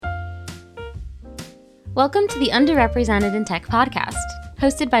Welcome to the Underrepresented in Tech podcast,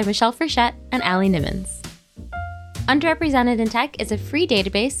 hosted by Michelle Frechette and Allie Nimmons. Underrepresented in Tech is a free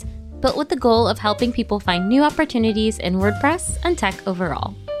database built with the goal of helping people find new opportunities in WordPress and tech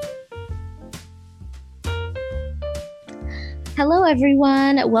overall. Hello,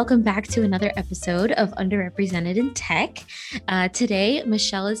 everyone. Welcome back to another episode of Underrepresented in Tech. Today,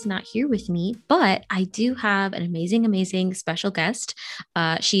 Michelle is not here with me, but I do have an amazing special guest.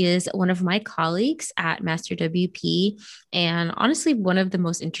 She is one of my colleagues at Master WP, and honestly, one of the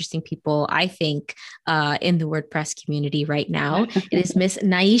most interesting people, I think, in the WordPress community right now. It is Miss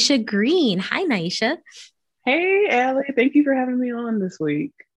Nyasha Green. Hi, Nyasha. Hey, Allie. Thank you for having me on this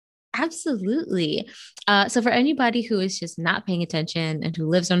week. Absolutely. So for anybody who is just not paying attention and who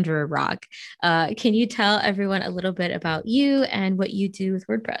lives under a rock, can you tell everyone a little bit about you and what you do with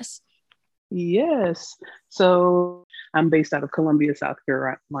WordPress? Yes. So I'm based out of Columbia, South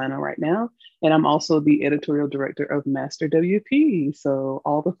Carolina right now. And I'm also the editorial director of Master WP. So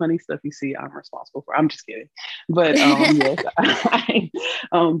all the funny stuff you see, I'm responsible for. I'm just kidding. But yes,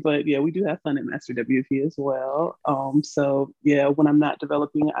 but yeah, we do have fun at Master WP as well. So yeah, when I'm not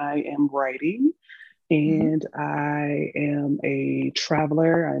developing, I am writing. And I am a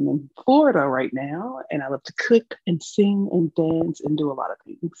traveler. I'm in Florida right now, and I love to cook and sing and dance and do a lot of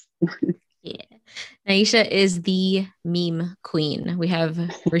things. Yeah. Nyasha is the meme queen. We have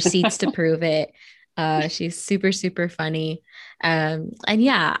receipts to prove it. She's super funny. And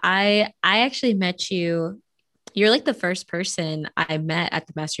yeah, I actually met you. You're like the first person I met at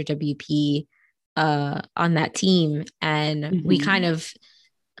the Master WP on that team. And we kind Mhm. of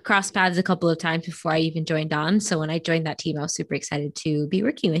crossed paths a couple of times before I even joined on. So when I joined that team, I was super excited to be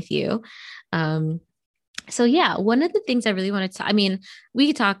working with you. Um, so yeah, one of the things I really wanted to, I mean, we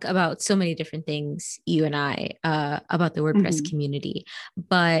could talk about so many different things, you and I, about the WordPress Mhm. community.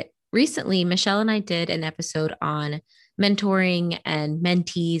 But recently, Michelle and I did an episode on mentoring and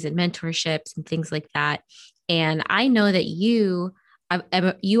mentees and mentorships and things like that. And I know that you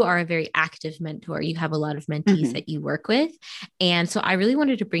are a very active mentor. You have a lot of mentees Mhm. that you work with. And so I really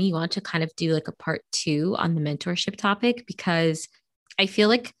wanted to bring you on to kind of do like a part two on the mentorship topic, because I feel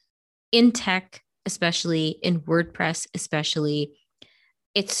like in tech, especially in WordPress, especially,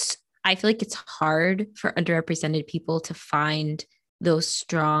 it's I feel like it's hard for underrepresented people to find those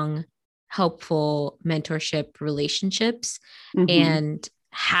strong, helpful mentorship relationships. Mhm. And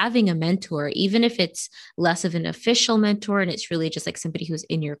having a mentor, even if it's less of an official mentor and it's really just like somebody who's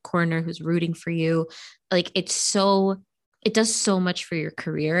in your corner, who's rooting for you, like it does so much for your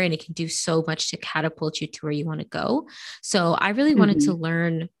career and it can do so much to catapult you to where you want to go. So I really wanted to Mhm.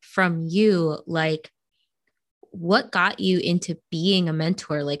 learn from you, like, what got you into being a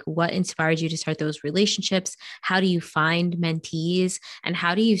mentor? Like, what inspired you to start those relationships? How do you find mentees, and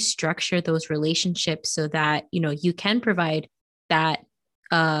how do you structure those relationships so that, you can provide that,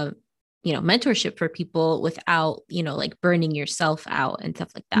 uh, mentorship for people without, like burning yourself out and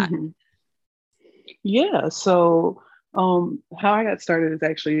stuff like that. Mhm. Yeah. So, how I got started is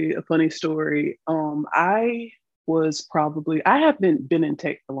actually a funny story. I have been in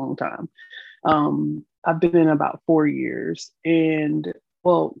tech for a long time. I've been in about 4 years, and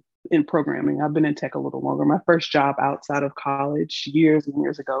well, in programming, I've been in tech a little longer. My first job outside of college years and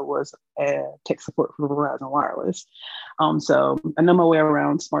years ago was tech support for Verizon Wireless. So I know my way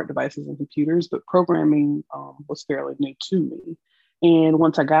around smart devices and computers, but programming was fairly new to me. And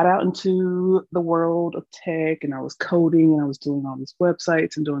once I got out into the world of tech and I was coding and I was doing all these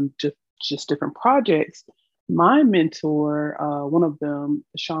websites and doing just different projects, my mentor, one of them,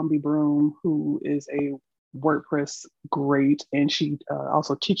 Shambi Broom, who is a WordPress great, and she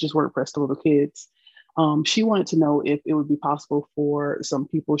also teaches WordPress to little kids. She wanted to know if it would be possible for some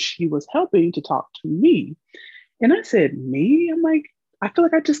people she was helping to talk to me. And I said, me? I'm like, I feel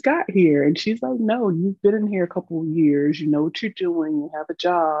like I just got here. And she's like, no, you've been in here a couple of years. You know what you're doing. You have a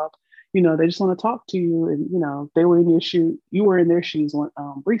job. They just want to talk to you. And, they were in your shoe. You were in their shoes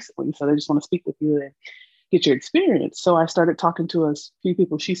recently. So they just want to speak with you and get your experience. So I started talking to a few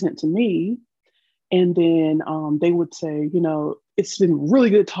people she sent to me. And then they would say, it's been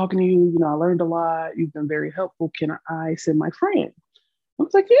really good talking to you. I learned a lot. You've been very helpful. Can I send my friend? I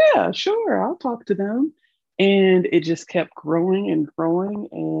was like, yeah, sure, I'll talk to them. And it just kept growing and growing.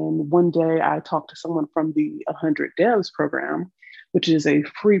 And one day I talked to someone from the 100 Devs program, which is a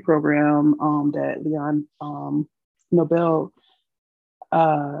free program that Leon Nobel,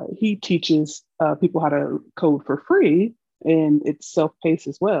 he teaches people how to code for free. And it's self-paced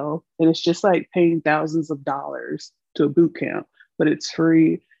as well. And it's just like paying thousands of dollars to a boot camp, but it's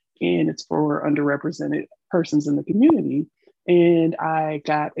free and it's for underrepresented persons in the community. And I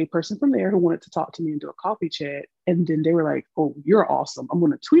got a person from there who wanted to talk to me and do a coffee chat. And then they were like, "Oh, you're awesome. I'm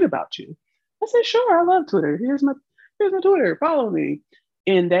going to tweet about you." I said, "Sure, I love Twitter. Here's my Twitter. Follow me."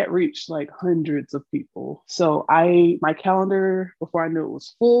 And that reached like hundreds of people. So my calendar before I knew it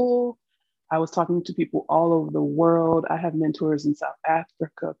was full. I was talking to people all over the world. I have mentors in South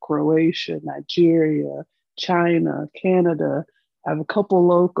Africa, Croatia, Nigeria, China, Canada. I have a couple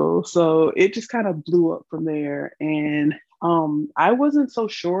locals. So it just kind of blew up from there. And I wasn't so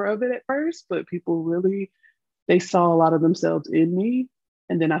sure of it at first, but people really, they saw a lot of themselves in me.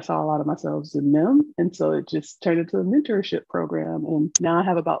 And then I saw a lot of myself in them. And so it just turned into a mentorship program. And now I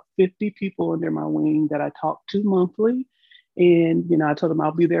have about 50 people under my wing that I talk to monthly. And, I told them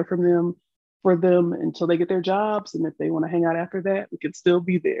I'll be there for them until they get their jobs. And if they want to hang out after that, we can still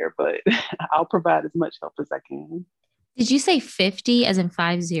be there. But I'll provide as much help as I can. Did you say 50 as in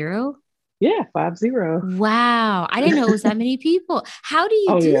 50? Yeah, 50. Wow. I didn't know it was that many people. How do you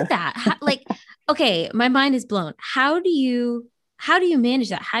Oh do yeah. that? Like, okay, my mind is blown. How do you manage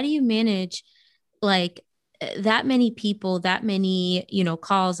that? How do you manage like that many people, that many,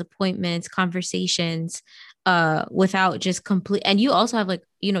 calls, appointments, conversations without just complete, and you also have like,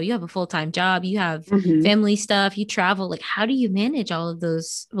 you have a full-time job, you have Mm-hmm. family stuff, you travel. Like, how do you manage all of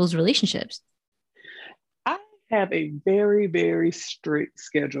those relationships? I have a very, very strict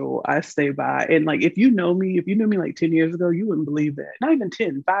schedule I stay by. And like, if you knew me like 10 years ago, you wouldn't believe that. Not even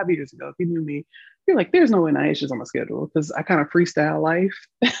 10, 5 years ago, if you knew me, you're like, there's no way Nyasha's on my schedule because I kind of freestyle life.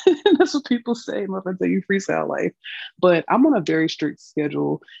 That's what people say. My friends say you freestyle life. But I'm on a very strict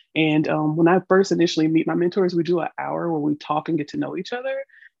schedule. And when I first initially meet my mentors, we do an hour where we talk and get to know each other.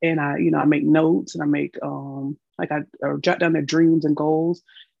 And I make notes and I make like I jot down their dreams and goals.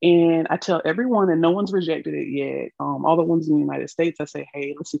 And I tell everyone, and no one's rejected it yet. All the ones in the United States, I say,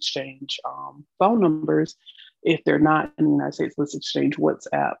 hey, let's exchange phone numbers. If they're not in the United States, let's exchange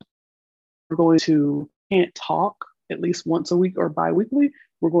WhatsApp. We're going to can't talk at least once a week or bi-weekly.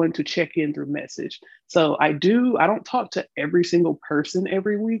 We're going to check in through message. So I don't talk to every single person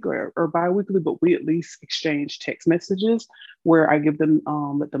every week or bi-weekly, but we at least exchange text messages where I give them,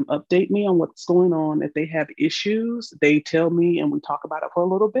 let them update me on what's going on. If they have issues, they tell me and we talk about it for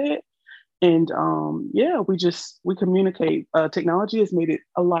a little bit. And yeah, we communicate. Technology has made it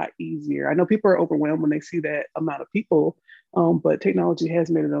a lot easier. I know people are overwhelmed when they see that amount of people, but technology has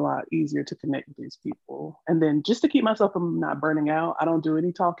made it a lot easier to connect with these people. And then just to keep myself from not burning out, I don't do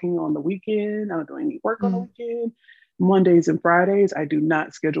any talking on the weekend. I don't do any work on the Mm. weekend. Mondays and Fridays, I do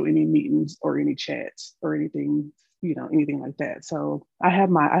not schedule any meetings or any chats or anything, anything like that. So I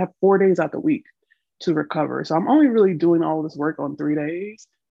have 4 days out the week to recover. So I'm only really doing all this work on 3 days,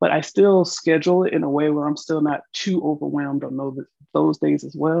 but I still schedule it in a way where I'm still not too overwhelmed on those days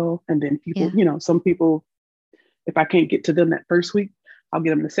as well. And then people, Yeah. some people, if I can't get to them that first week, I'll get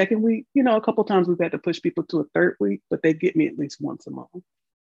them the second week. A couple times we've had to push people to a third week, but they get me at least once a month.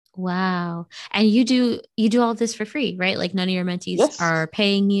 Wow. And you do all this for free, right? Like none of your mentees Yes. are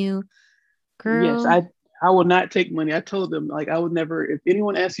paying you, Yes, girl. I will not take money. I told them like I would never. If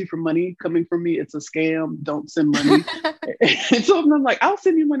anyone asks you for money coming from me, it's a scam. Don't send money. And so I'm like, I'll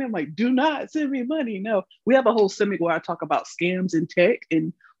send you money. I'm like, do not send me money. No, we have a whole segment where I talk about scams in tech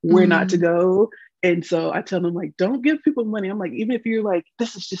and where not to Mm, go. And so I tell them like, don't give people money. I'm like, even if you're like,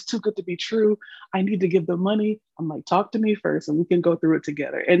 this is just too good to be true, I need to give them money. I'm like, talk to me first and we can go through it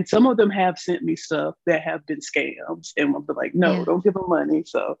together. And some of them have sent me stuff that have been scams. And I'll be like, no, yeah. don't give them money.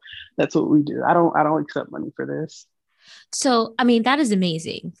 So that's what we do. I don't accept money for this. So, I mean, that is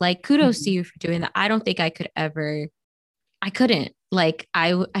amazing. Like, kudos to Mhm. you for doing that. I don't think I couldn't. Like, I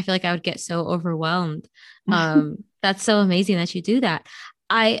feel like I would get so overwhelmed. That's so amazing that you do that.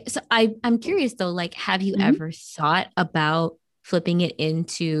 I'm curious though, like, have you Mhm. ever thought about flipping it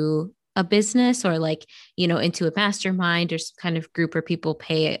into a business or like, into a mastermind or some kind of group where people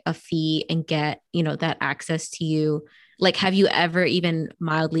pay a fee and get, that access to you? Like, have you ever even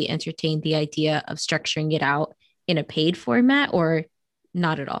mildly entertained the idea of structuring it out in a paid format or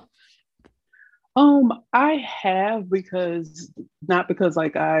not at all? I have because not because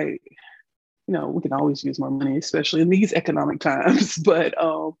like we can always use more money, especially in these economic times. But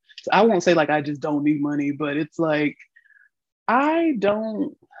so I won't say like I just don't need money, but it's like I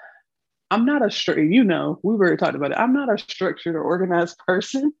don't. I'm not we were talking about it. I'm not a structured or organized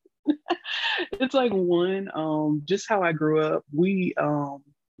person. It's like just how I grew up. We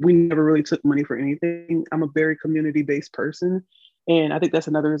never really took money for anything. I'm a very community based person. And I think that's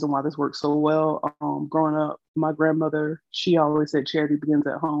another reason why this works so well. Growing up, my grandmother, she always said charity begins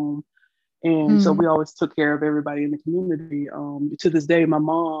at home. And so Mm. we always took care of everybody in the community. To this day, my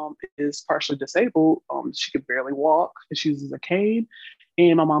mom is partially disabled. She could barely walk, and she uses a cane.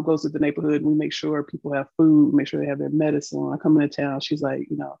 And my mom goes to the neighborhood and we make sure people have food, make sure they have their medicine. When I come into town, she's like,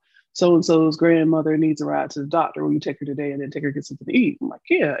 so and so's grandmother needs a ride to the doctor. Will you take her today and then take her to get something to eat? I'm like,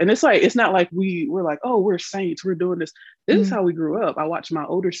 yeah. And it's like, it's not like we're like, oh, we're saints, we're doing this. This is Mm. how we grew up. I watched my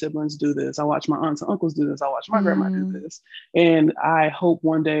older siblings do this. I watched my aunts and uncles do this. I watched my grandma do Mm. this. And I hope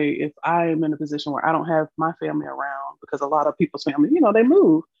one day, if I am in a position where I don't have my family around, because a lot of people's family, they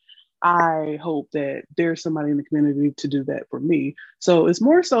move, I hope that there's somebody in the community to do that for me. So it's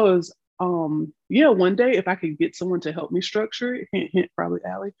more so as, one day if I could get someone to help me structure it, hint, hint, probably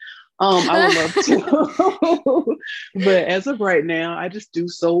Allie, I would love to. But as of right now, I just do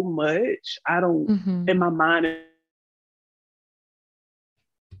so much. I don't, Mhm. in my mind,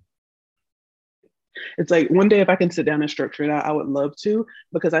 it's like one day if I can sit down and structure it out, I would love to,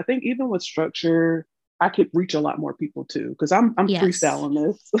 because I think even with structure, I could reach a lot more people too. Because I'm Yes. freestyling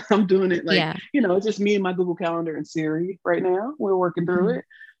this. I'm doing it like, Yeah. it's just me and my Google Calendar and Siri right now. We're working through Mhm. it.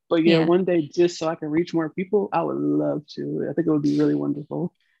 But yeah, Yeah. one day just so I can reach more people, I would love to. I think it would be really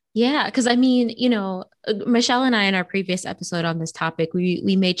wonderful. Yeah, because I mean, Michelle and I in our previous episode on this topic,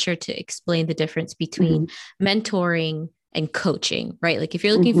 we made sure to explain the difference between Hmm. mentoring and coaching, right? Like if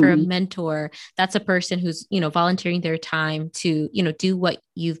you're looking for a Hmm. mentor, that's a person who's, volunteering their time to, do what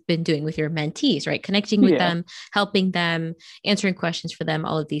you've been doing with your mentees, right? Connecting with Yeah. them, helping them, answering questions for them,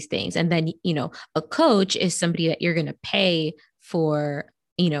 all of these things. And then, a coach is somebody that you're going to pay for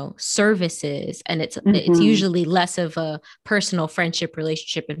services, and it's Hmm. usually less of a personal friendship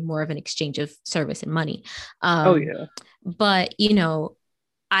relationship and more of an exchange of service and money. Oh um yeah. but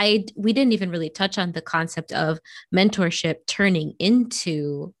I we didn't even really touch on the concept of mentorship turning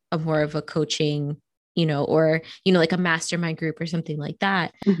into a more of a coaching, or like a mastermind group or something like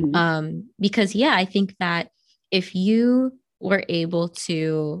that. Hmm. Because yeah, I think that if you were able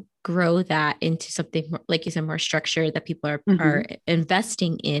to grow that into something more, like you said, more structured, that people are Hmm.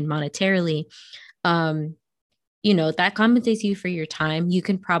 investing in monetarily, um that compensates you for your time. You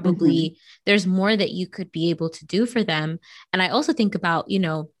can Hmm. probably, there's more that you could be able to do for them. And I also think about,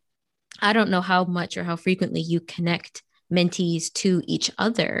 I don't know how much or how frequently you connect mentees to each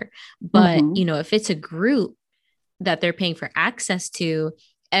other, but Hmm. if it's a group that they're paying for access to,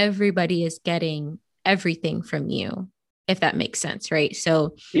 everybody is getting everything from you, if that makes sense, right?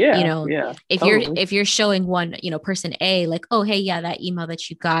 So, you Yeah. know, Yeah. if you're Totally. if you're showing one, person A, like, oh, hey, yeah, that email that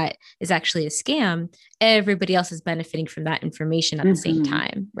you got is actually a scam, everybody else is benefiting from that information at the same Hmm.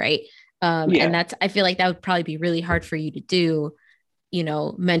 time, right? And Yeah. that's, I feel like that would probably be really hard for you to do,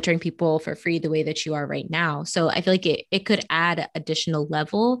 mentoring people for free the way that you are right now. So I feel like it could add additional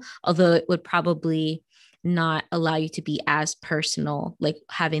level, although it would probably not allow you to be as personal, like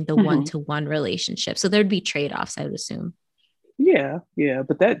having the Hmm. one-to-one relationship. So there'd be trade-offs, I would assume. Yeah, yeah,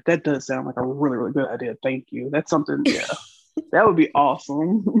 but that does sound like a really really good idea. Thank you. That's something. Yeah, that would be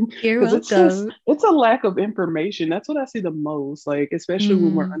awesome. You're Because welcome. it's a lack of information. That's what I see the most. Like especially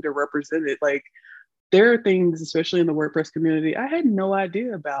when we're Mm, underrepresented. Like there are things, especially in the WordPress community, I had no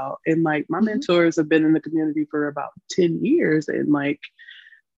idea about. And like my mm-hmm, mentors have been in the community for about 10 years, and like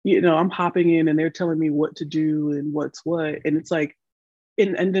I'm hopping in and they're telling me what to do and what's what, and it's like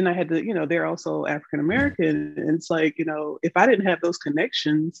and then I had to, they're also African American. And it's like, if I didn't have those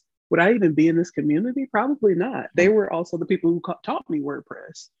connections, would I even be in this community? Probably not. They were also the people who taught me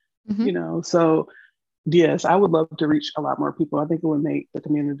WordPress, mm-hmm. So yes, I would love to reach a lot more people. I think it would make the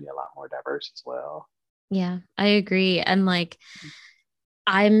community a lot more diverse as well. Yeah, I agree. And like,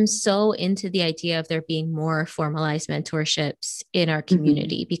 I'm so into the idea of there being more formalized mentorships in our Hmm.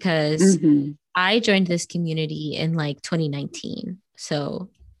 community, because Hmm. I joined this community in like 2019. So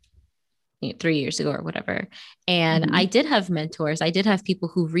 3 years ago or whatever. And I Hmm. did have mentors. I did have people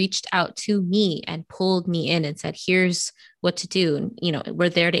who reached out to me and pulled me in and said, here's what to do. And, we're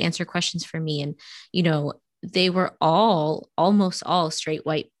there to answer questions for me. And, they were almost all straight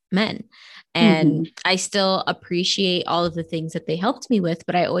white men. Hmm. And I still appreciate all of the things that they helped me with.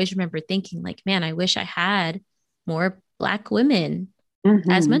 But I always remember thinking, like, man, I wish I had more Black women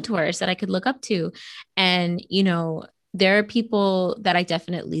as Hmm. mentors that I could look up to. And, there are people that I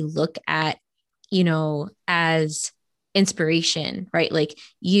definitely look at, as inspiration, right? Like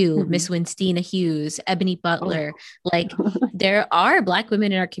you, Hmm. Miss Winstina Hughes, Ebony Oh. Butler. Like there are Black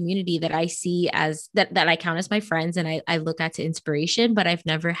women in our community that I see as that I count as my friends and I look at to inspiration, but I've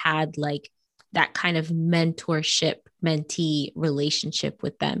never had like that kind of mentorship mentee relationship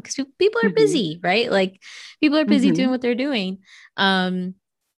with them because people are Hmm. busy, right? Like people are busy doing Hmm. what they're doing. Um,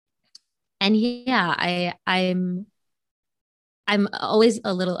 and yeah, I'm always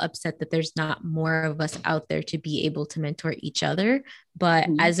a little upset that there's not more of us out there to be able to mentor each other. But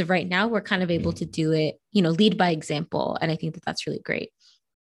Mhm. as of right now, we're kind of able to do it, lead by example. And I think that that's really great.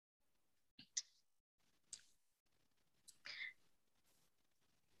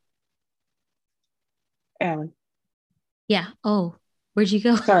 Allie, Yeah. Oh, where'd you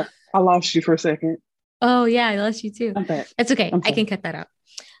go? sorry, I lost you for a second. Oh, yeah, I lost you too. I'm back. That's okay. I'm I can sorry. cut that out.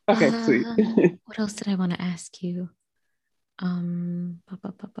 Okay, sweet. What else did I want to ask you? Ba,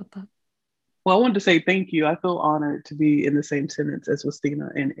 ba, ba, ba. Well, I wanted to say thank you. I feel honored to be in the same sentence as Christina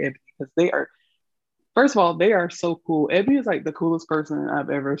and Ebony because they are, first of all, they are so cool. Ebony is like the coolest person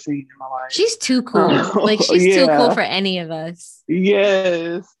I've ever seen in my life. She's too cool. Like she's too cool Yeah, for any of us.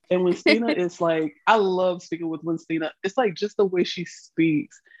 yes. And when Stina is like, I love speaking with Stina. It's like just the way she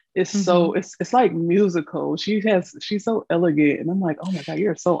speaks. It's so Mhm. it's like musical. She's so elegant, and I'm like, oh my god,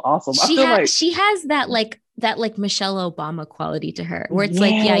 you're so awesome. I feel like She has that Michelle Obama quality to her where it's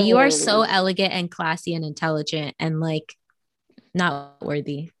like, yeah, you are so yes, elegant and classy and intelligent and like not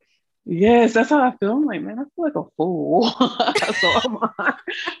worthy. yes, that's how I feel. I'm like, man, I feel like a fool. So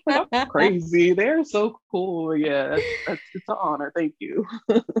like I'm crazy. They're so cool. Yeah, that's it's an honor. Thank you.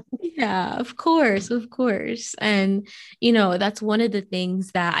 Yeah, of course, of course. And, that's one of the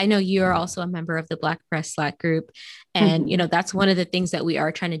things that I know you're also a member of the Black Press Slack group. And, Hmm. that's one of the things that we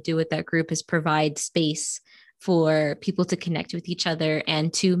are trying to do with that group is provide space for people to connect with each other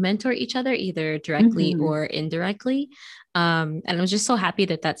and to mentor each other, either directly Hmm. or indirectly. And I was just so happy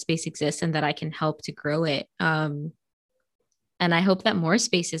that that space exists and that I can help to grow it. And I hope that more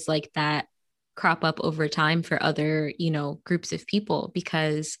spaces like that crop up over time for other, groups of people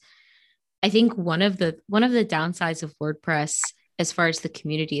because I think one of the downsides of WordPress as far as the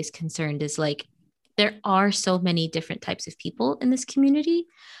community is concerned is like there are so many different types of people in this community,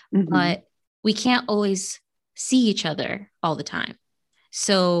 Hmm. but we can't always see each other all the time.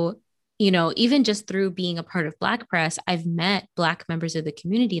 So, even just through being a part of Black Press, I've met Black members of the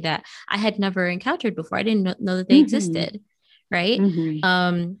community that I had never encountered before. I didn't know that they Hmm. existed, right?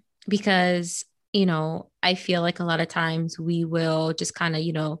 Hmm. Because, I feel like a lot of times we will just kind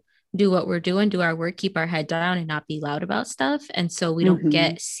of, do what we're doing, do our work, keep our head down and not be loud about stuff. And so we don't Hmm.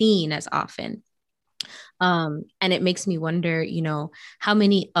 get seen as often. And it makes me wonder, how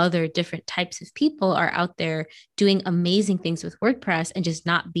many other different types of people are out there doing amazing things with WordPress and just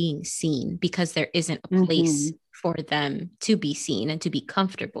not being seen because there isn't a place Hmm. for them to be seen and to be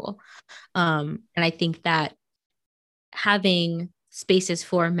comfortable. And I think that having spaces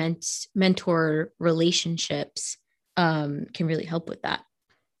for mentor relationships can really help with that.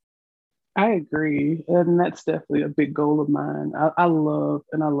 I agree. And that's definitely a big goal of mine. I love,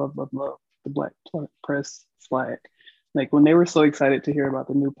 and I love the Black Press Slack. Like when they were so excited to hear about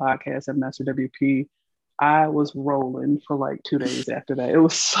the new podcast at Master WP, I was rolling for like 2 days after that. It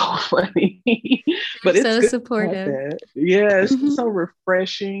was so funny. They're But it's so good to have supportive. that. Yeah, it's just so Mhm.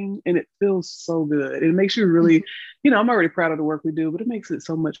 refreshing and it feels so good. It makes you really, I'm already proud of the work we do, but it makes it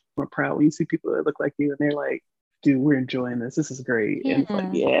so much more proud when you see people that look like you and they're like, dude, we're enjoying this. This is great. And it's like,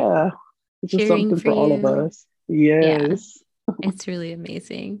 Yeah. yeah, this is Cheering something for for all of you. us. Yeah. Yes. It's really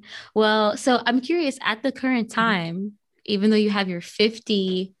amazing. Well, so I'm curious at the current time, even though you have your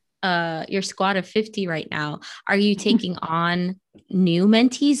squad of 50 right now, are you taking on new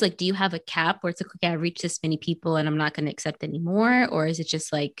mentees? Like, do you have a cap where it's like, okay, I've reached this many people and I'm not going to accept any more? Or is it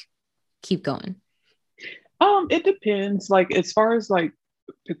just like keep going? It depends. Like as far as like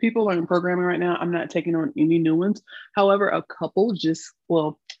if people are in programming right now, I'm not taking on any new ones. However, a couple just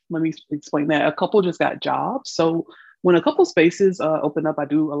well, let me explain that. A couple just got jobs. So when a couple spaces open up, I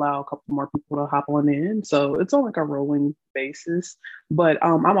do allow a couple more people to hop on in. So it's on like a rolling basis. But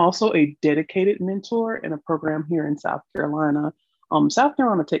I'm also a dedicated mentor in a program here in South Carolina. South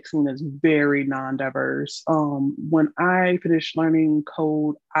Carolina tech scene is very non-diverse. When I finished learning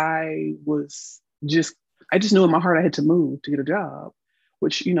code, I just knew in my heart I had to move to get a job,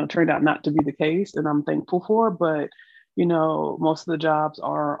 which, turned out not to be the case. And I'm thankful for, but, most of the jobs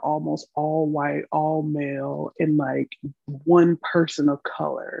are almost all white, all male, and like one person of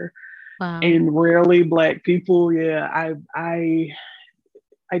color Wow. and rarely black people. Yeah,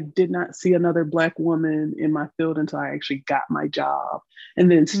 I did not see another black woman in my field until I actually got my job and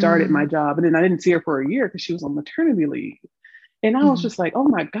then started my Mm, job. And then I didn't see her for a year because she was on maternity leave. And I was mhm. just like, oh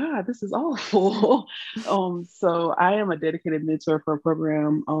my God, this is awful. So I am a dedicated mentor for a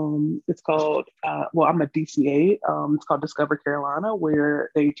program. It's called, I'm a DCA. It's called Discover Carolina, where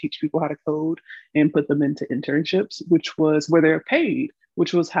they teach people how to code and put them into internships, which was where they're paid,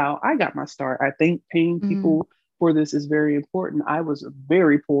 which was how I got my start. I think paying Mm. people for this is very important. I was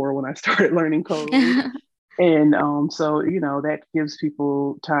very poor when I started learning code. And so, that gives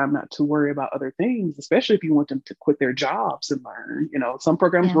people time not to worry about other things, especially if you want them to quit their jobs and learn. Some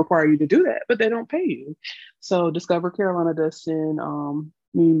programs Yeah. require you to do that, but they don't pay you. So Discover Carolina does send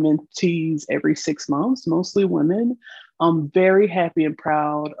me mentees every 6 months, mostly women. I'm very happy and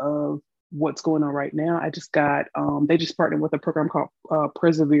proud of what's going on right now. I just got, they just partnered with a program called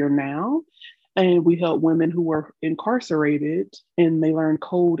Persevere Now, and we help women who were incarcerated and they learn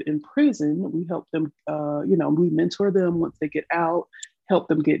code in prison. We help them, we mentor them once they get out, help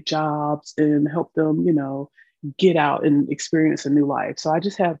them get jobs, and help them, get out and experience a new life. So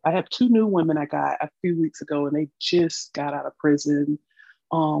I have two new women I got a few weeks ago, and they just got out of prison.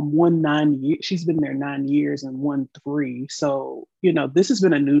 One 9 years, she's been there 9 years, and one 3. So, this has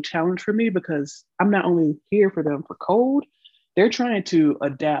been a new challenge for me because I'm not only here for them for code, they're trying to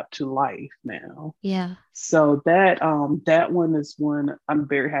adapt to life now. Yeah. So that one is one I'm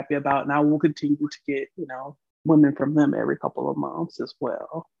very happy about, and I will continue to get women from them every couple of months as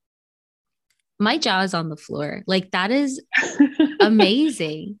well. My jaw is on the floor. Like that is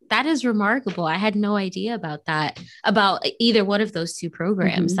amazing. That is remarkable. I had no idea about that, about either one of those two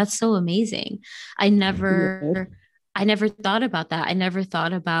programs. Mm-hmm. That's so amazing. I Yes. never I never thought about that. I never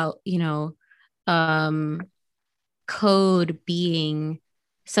thought about, um code being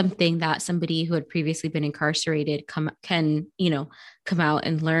something that somebody who had previously been incarcerated come out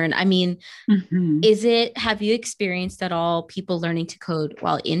and learn. I mean, Mm-hmm. have you experienced at all people learning to code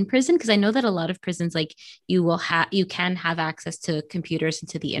while in prison? Because I know that a lot of prisons, like you can have access to computers and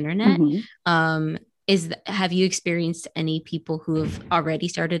to the internet. Mm-hmm. Have you experienced any people who have already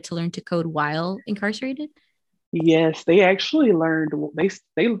started to learn to code while incarcerated? Yes, they actually learned. They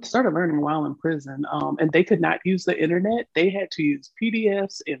started learning while in prison, and they could not use the internet. They had to use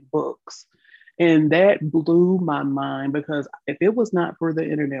PDFs and books, and that blew my mind because if it was not for the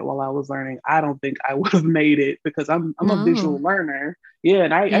internet while I was learning, I don't think I would have made it because I'm a No. visual learner. Yeah,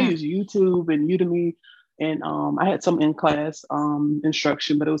 and I Yeah. use YouTube and Udemy, and I had some in class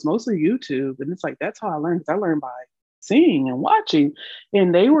instruction, but it was mostly YouTube, and it's like that's how I learned. Because I learned by seeing and watching,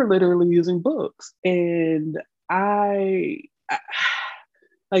 and they were literally using books and I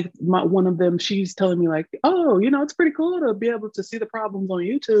like one of them, she's telling me like, oh, it's pretty cool to be able to see the problems on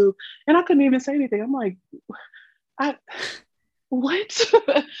YouTube. And I couldn't even say anything. I'm like, I what?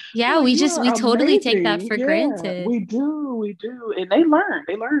 I'm Yeah, like, we you just are we totally take that amazing. for Yeah, granted. we do. And they learned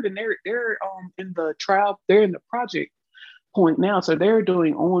and they're in the trial, they're in the project point now. So they're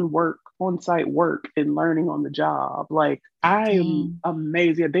doing on-site work and learning on the job. Like I am Dang.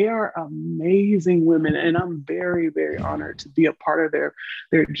 amazing. They are amazing women, and I'm very, very honored to be a part of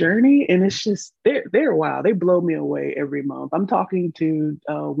their journey. And it's just they're wow. They blow me away every month. I'm talking to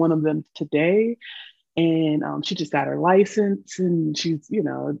one of them today, and she just got her license, and she's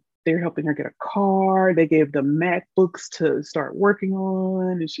they're helping her get a car. They gave them MacBooks to start working on,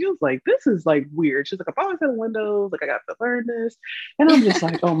 and she was like, "This is like weird." She's like, "I've always had Windows, like I got to learn this," and I'm just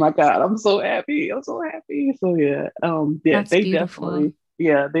like, "Oh my god, I'm so happy! I'm so happy!" So yeah, yeah, That's they beautiful. definitely,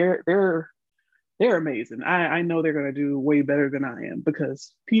 yeah, they're amazing. I know they're gonna do way better than I am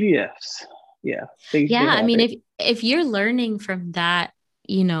because PDFs, yeah, they Yeah, I have mean, it. if you're learning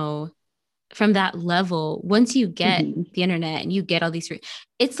you know, from that level, once you get Mm-hmm. the internet and you get all these,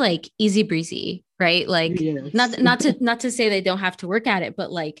 it's like easy breezy, right? Like Yes, not to say they don't have to work at it,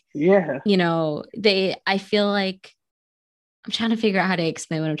 but like, yeah, I feel like I'm trying to figure out how to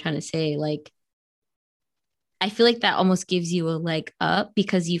explain what I'm trying to say. Like, I feel like that almost gives you a leg up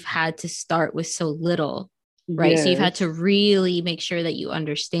because you've had to start with so little, right? So you've had to yes. really make sure that you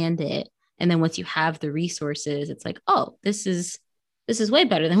understand it. And then once you have the resources, it's like, oh, this is way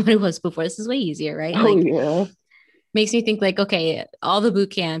better than what it was before. This is way easier, right? Oh Like yeah. makes me think like, okay, all the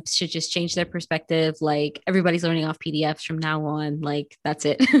boot camps should just change their perspective. Like everybody's learning off PDFs from now on. Like that's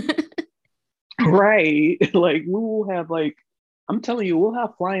it. Right. Like we will have like I'm telling you, we'll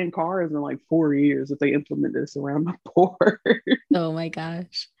have flying cars in like 4 years if they implement this around the port. Oh my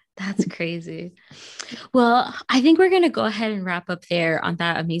gosh. That's crazy. Well, I think we're going to go ahead and wrap up there on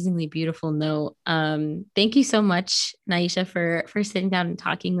that amazingly beautiful note. Thank you so much, Nyasha, for sitting down and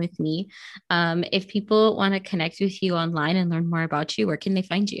talking with me. If people want to connect with you online and learn more about you, where can they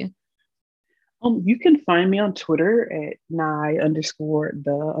find you? You can find me on Twitter at Nye underscore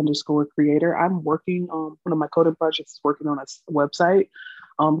the underscore creator. I'm working on one of my coding projects is working on a website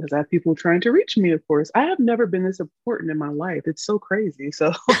because I have people trying to reach me, of course. I have never been this important in my life. It's so crazy.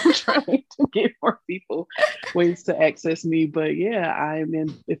 So I'm trying to get more people ways to access me. But yeah,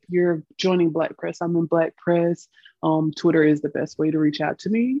 if you're joining Black Press, I'm in Black Press. Twitter is the best way to reach out to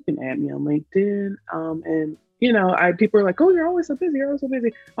me. You can add me on LinkedIn. And people are like, oh, you're always so busy. You're always so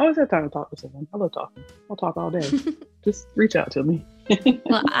busy. I always have time to talk to someone. I love talking. I'll talk all day. Just reach out to me.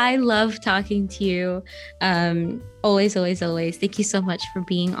 Well, I love talking to you. Always, always, always. Thank you so much for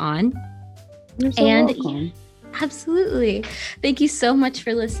being on. You're so welcome. Absolutely. Thank you so much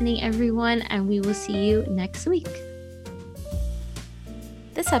for listening, everyone, and we will see you next week.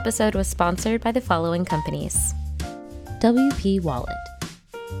 This episode was sponsored by the following companies. WP Wallet.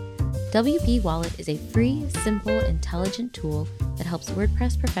 WP Wallet is a free, simple, intelligent tool that helps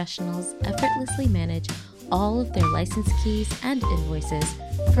WordPress professionals effortlessly manage all of their license keys and invoices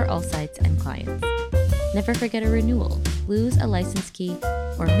for all sites and clients. Never forget a renewal, lose a license key,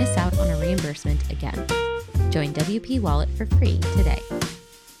 or miss out on a reimbursement again. Join WP Wallet for free today.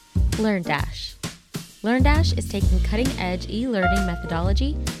 LearnDash. LearnDash is taking cutting-edge e-learning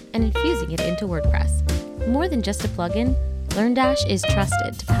methodology and infusing it into WordPress. More than just a plugin, LearnDash is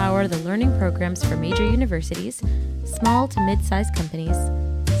trusted to power the learning programs for major universities, small to mid-sized companies,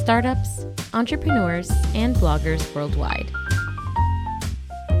 startups, entrepreneurs, and bloggers worldwide.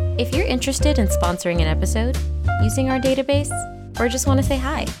 If you're interested in sponsoring an episode, using our database, or just want to say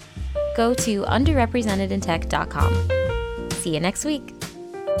hi, go to underrepresentedintech.com. See you next week.